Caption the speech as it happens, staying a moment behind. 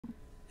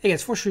Hey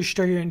guys, for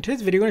sure here in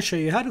today's video, I'm going to show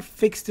you how to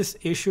fix this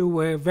issue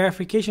where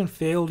verification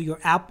failed, your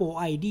Apple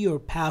ID or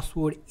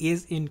password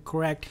is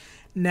incorrect.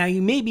 Now you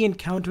may be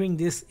encountering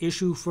this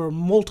issue for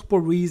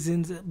multiple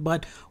reasons,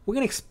 but we're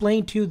going to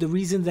explain to you the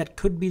reasons that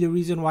could be the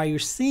reason why you're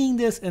seeing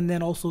this, and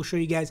then also show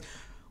you guys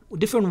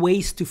different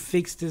ways to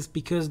fix this,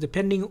 because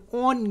depending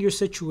on your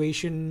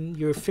situation,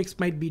 your fix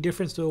might be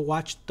different. So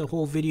watch the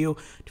whole video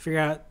to figure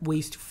out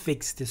ways to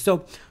fix this.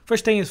 So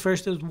first thing is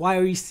first is, why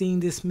are you seeing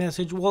this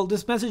message? Well,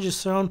 this message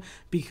is shown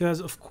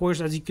because, of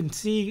course, as you can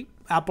see,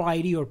 Apple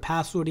ID or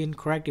password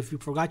incorrect. If you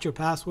forgot your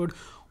password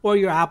or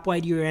your Apple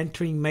ID you're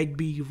entering might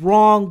be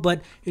wrong,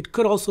 but it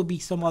could also be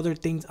some other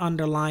things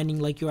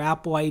underlining, like your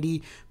Apple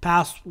ID,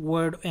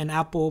 password, and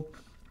Apple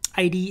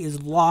ID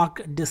is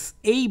locked,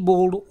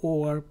 disabled,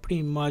 or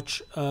pretty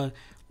much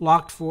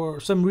locked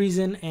for some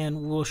reason,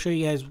 and we'll show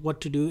you guys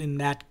what to do in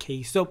that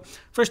case. So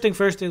first thing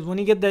first is, when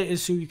you get that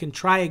issue, you can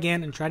try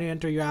again and try to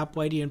enter your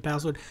Apple ID and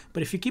password.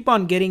 But if you keep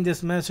on getting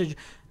this message,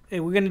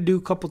 we're going to do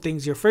a couple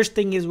things here. First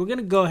thing is, we're going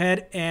to go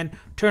ahead and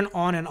turn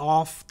on and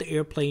off the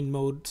airplane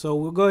mode. So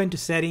we'll go into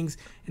settings,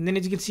 and then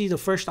as you can see, the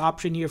first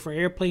option here for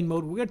airplane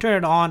mode, we're going to turn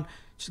it on.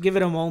 Just give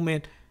it a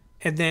moment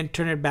and then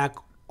turn it back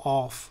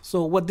off.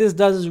 So what this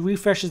does is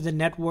refreshes the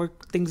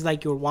network, things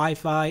like your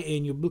Wi-Fi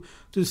and your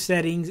Bluetooth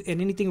settings and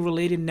anything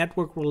related,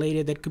 network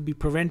related, that could be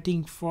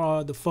preventing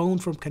for the phone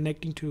from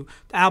connecting to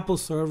the Apple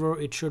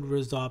server. It should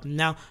resolve.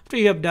 Now after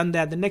you have done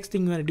that, the next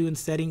thing you want to do in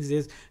settings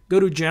is go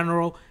to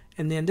general,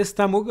 and then this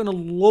time we're going to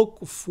look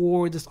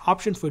for this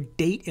option for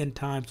date and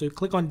time. So you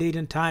click on date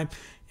and time.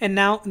 And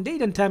now in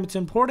date and time, it's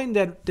important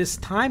that this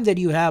time that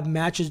you have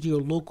matches your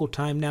local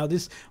time. Now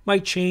this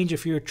might change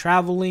if you're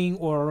traveling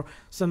or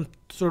some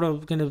sort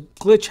of kind of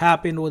glitch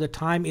happened or the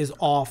time is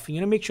off. You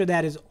want to make sure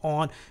that is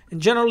on. And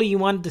generally you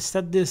want to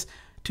set this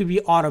to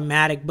be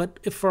automatic, but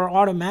if for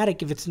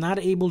automatic, if it's not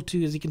able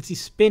to, as you can see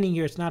spinning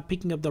here, it's not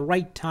picking up the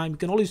right time, you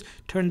can always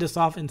turn this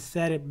off and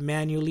set it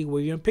manually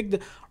where you're gonna pick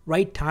the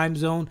right time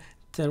zone,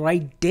 the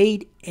right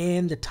date,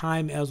 and the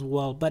time as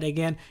well. But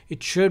again,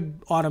 it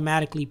should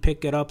automatically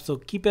pick it up, so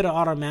keep it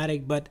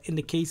automatic. But in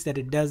the case that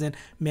it doesn't,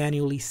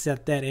 manually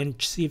set that and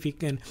see if you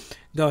can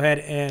go ahead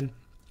and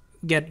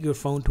get your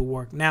phone to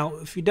work. Now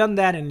if you've done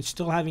that and it's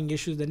still having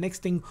issues, the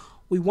next thing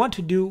we want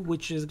to do,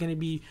 which is going to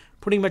be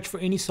pretty much for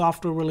any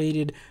software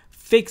related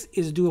fix,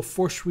 is do a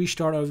forced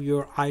restart of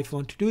your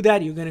iPhone. To do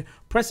that, you're going to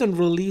press and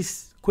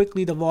release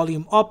quickly the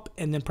volume up,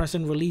 and then press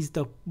and release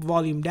the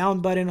volume down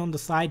button on the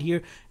side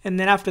here, and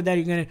then after that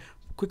you're going to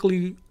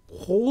quickly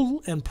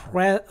hold and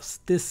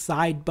press this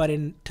side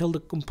button till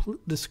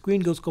the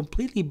screen goes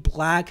completely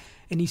black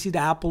and you see the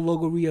Apple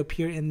logo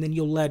reappear, and then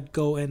you'll let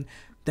go, and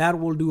that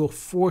will do a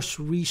forced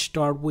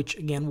restart, which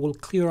again will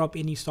clear up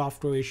any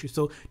software issue.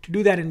 So to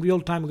do that in real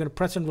time, we're going to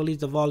press and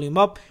release the volume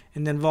up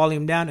and then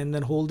volume down, and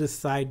then hold this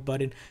side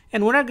button.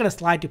 And we're not going to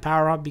slide to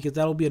power up because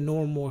that'll be a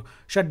normal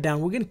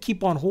shutdown. We're going to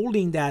keep on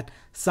holding that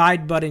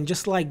side button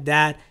just like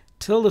that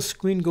till the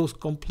screen goes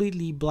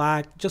completely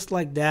black, just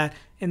like that,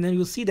 and then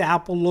you'll see the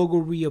Apple logo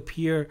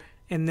reappear.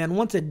 And then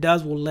once it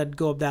does, we'll let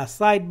go of that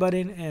side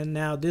button, and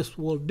now this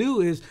will do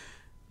is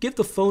give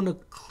the phone a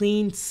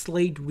clean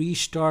slate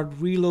restart,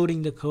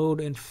 reloading the code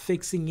and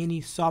fixing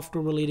any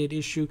software related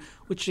issue,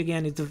 which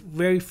again is the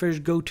very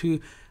first go-to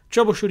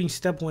troubleshooting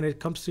step when it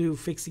comes to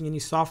fixing any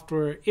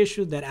software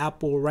issue that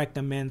Apple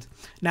recommends.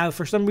 Now if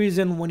for some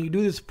reason when you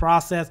do this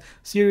process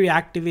Siri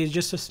activates,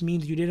 just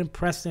means you didn't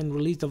press and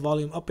release the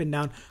volume up and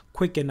down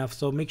quick enough.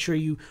 So make sure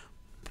you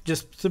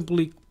just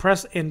simply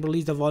press and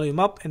release the volume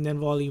up and then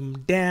volume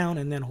down,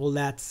 and then hold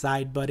that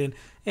side button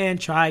and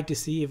try to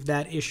see if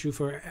that issue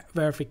for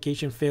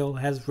verification fail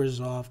has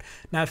resolved.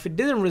 Now if it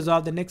didn't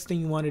resolve, the next thing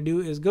you want to do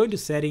is go into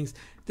settings.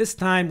 This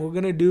time we're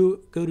going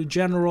to go to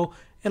general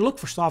and look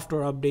for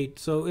software update.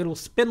 So it'll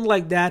spin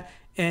like that,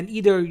 and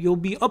either you'll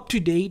be up to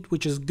date,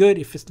 which is good.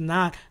 If it's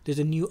not, there's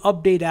a new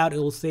update out, it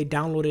will say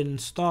download and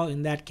install.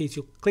 In that case,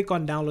 you'll click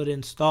on download and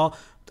install.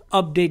 The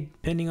update,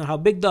 depending on how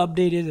big the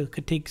update is, it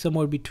could take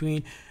somewhere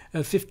between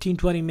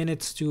 15-20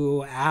 minutes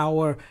to an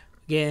hour.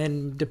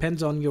 Again,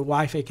 depends on your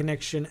Wi-Fi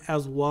connection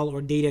as well,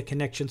 or data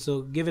connection.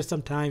 So give it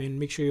some time and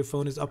make sure your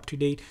phone is up to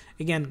date.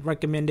 Again,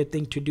 recommended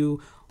thing to do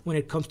when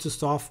it comes to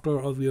software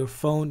of your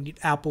phone,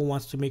 Apple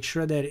wants to make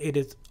sure that it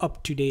is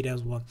up to date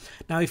as well.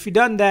 Now if you've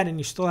done that and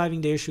you're still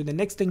having the issue, the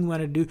next thing you want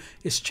to do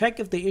is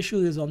check if the issue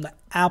is on the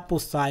Apple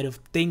side of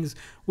things.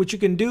 What you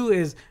can do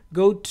is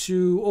go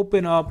to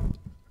open up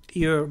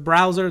your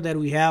browser that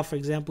we have. For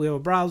example, we have a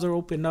browser,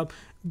 open up,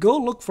 go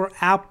look for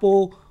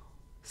Apple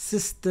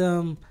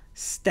system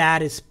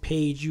status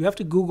page. You have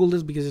to Google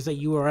this because it's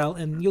a URL,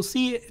 and you'll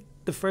see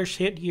the first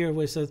hit here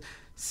where it says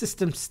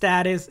system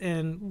status,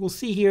 and we'll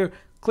see here,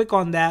 click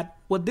on that.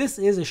 What this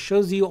is, it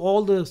shows you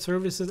all the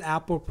services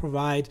Apple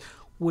provides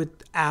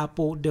with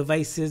Apple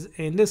devices.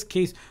 In this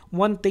case,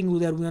 one thing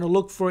that we want to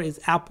look for is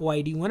Apple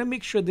ID. We want to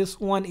make sure this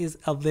one is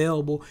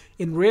available.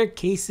 In rare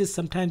cases,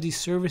 sometimes these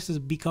services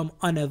become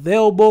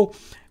unavailable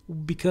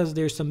because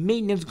there's some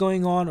maintenance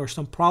going on or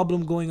some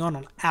problem going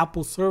on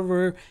Apple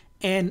server,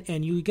 and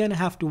you're gonna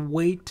have to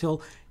wait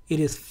till it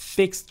is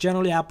fixed.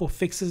 Generally, Apple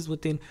fixes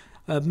within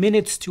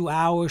minutes to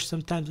hours.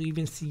 Sometimes we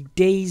even see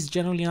days.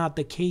 Generally not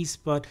the case,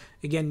 but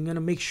again, you're going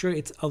to make sure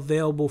it's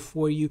available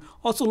for you.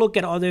 Also look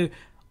at other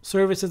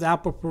services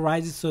Apple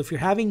provides. So if you're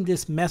having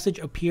this message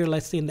appear,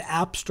 let's say in the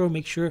App Store,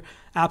 make sure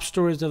App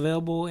Store is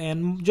available.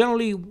 And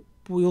generally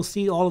we'll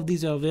see all of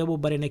these are available,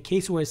 but in a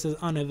case where it says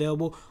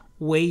unavailable,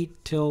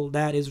 wait till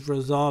that is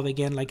resolved.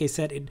 Again, like I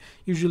said, it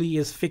usually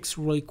is fixed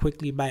really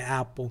quickly by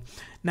Apple.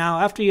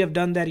 Now, after you have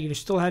done that, you're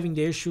still having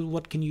the issue.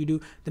 What can you do?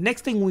 The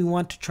next thing we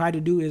want to try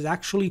to do is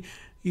actually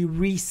you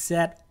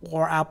reset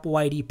our Apple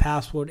ID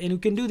password. And you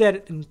can do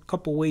that in a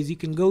couple ways. You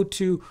can go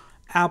to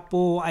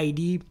Apple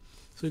ID.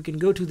 So you can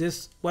go to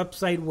this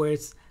website where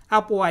it's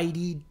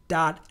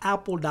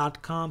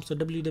appleid.apple.com. So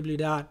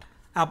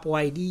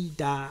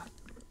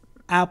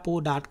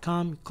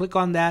www.appleid.apple.com. Click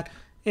on that.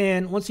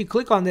 And once you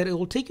click on that, it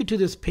will take you to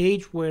this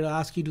page where it'll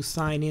ask you to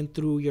sign in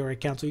through your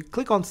account. So you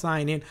click on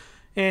sign in.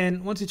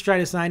 And once you try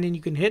to sign in, you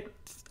can hit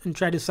and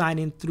try to sign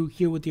in through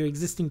here with your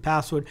existing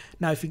password.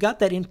 Now, if you got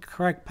that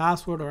incorrect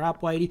password or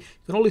Apple ID, you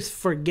can always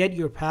forget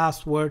your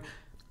password.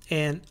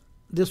 And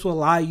this will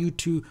allow you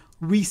to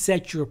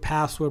reset your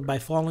password by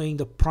following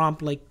the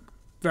prompt, like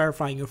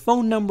verifying your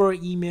phone number,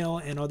 email,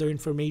 and other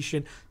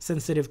information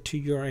sensitive to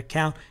your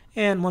account.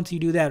 And once you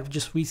do that,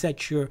 just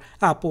reset your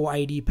Apple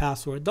ID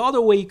password. The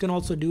other way you can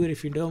also do it,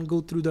 if you don't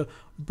go through the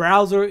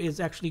browser, is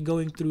actually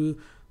going through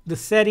the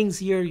settings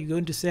here. You go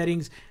into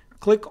settings,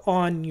 click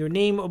on your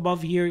name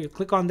above here, you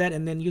click on that,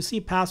 and then you see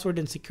password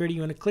and security.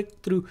 You want to click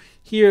through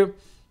here.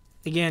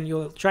 Again,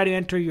 you'll try to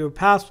enter your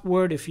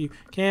password if you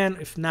can.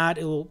 If not,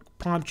 it will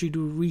prompt you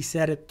to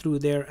reset it through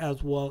there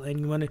as well. And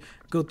you want to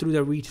go through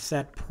the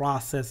reset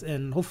process,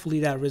 and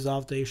hopefully that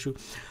resolves the issue.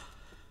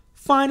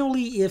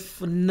 Finally,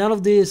 if none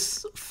of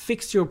this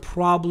fixed your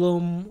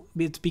problem,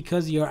 it's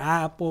because your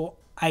Apple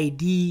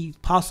ID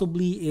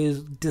possibly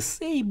is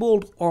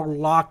disabled or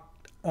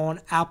locked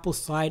on Apple's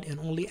side, and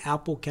only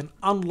Apple can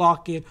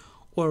unlock it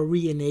or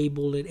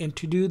re-enable it. And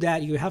to do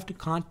that, you have to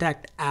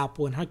contact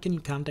Apple. And how can you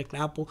contact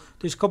Apple?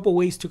 There's a couple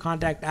ways to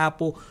contact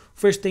Apple.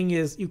 First thing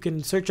is you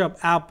can search up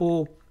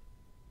Apple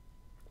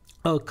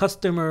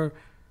customer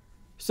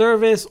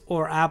service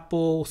or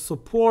Apple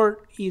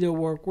support. Either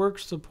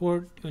works.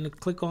 Support, you're going to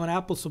click on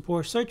Apple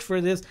support, search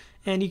for this,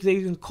 and you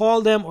can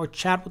call them or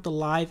chat with the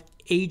live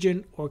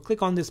agent, or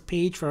click on this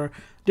page for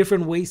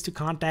different ways to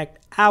contact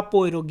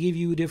Apple. It'll give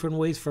you different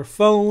ways for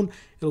phone.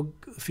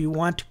 If you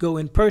want to go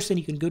in person,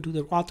 you can go to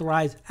the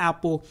authorized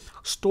Apple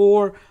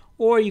store,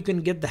 or you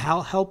can get the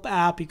help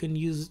app. You can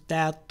use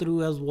that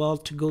through as well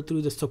to go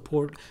through the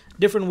support.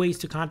 Different ways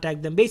to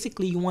contact them.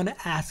 Basically, you want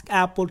to ask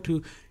Apple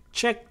to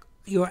check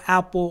your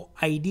Apple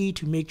ID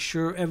to make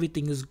sure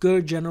everything is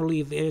good.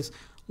 Generally, if it is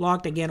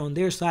locked again on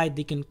their side,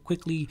 they can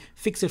quickly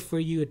fix it for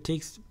you. It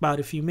takes about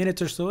a few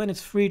minutes or so, and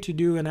it's free to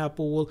do, and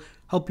Apple will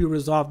help you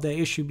resolve the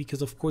issue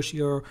because of course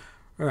you're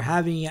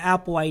having an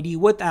Apple ID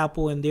with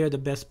Apple, and they're the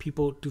best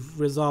people to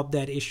resolve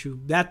that issue.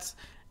 That's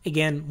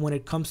again when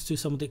it comes to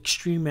some of the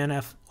extreme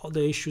NF,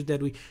 the issues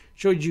that we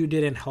showed you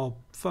didn't help.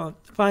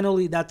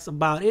 Finally, that's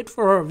about it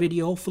for our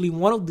video. Hopefully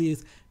one of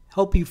these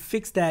help you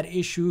fix that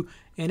issue,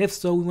 and if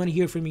so, we want to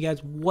hear from you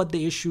guys what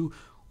the issue,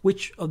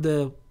 which of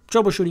the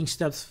troubleshooting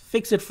steps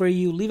fix it for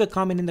you. Leave a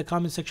comment in the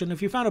comment section.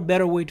 If you found a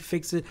better way to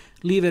fix it,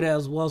 leave it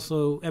as well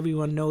so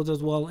everyone knows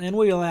as well. And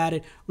while you're at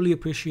it, really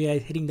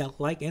appreciate hitting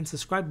that like and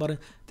subscribe button.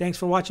 Thanks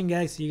for watching,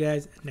 guys. See you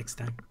guys next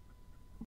time.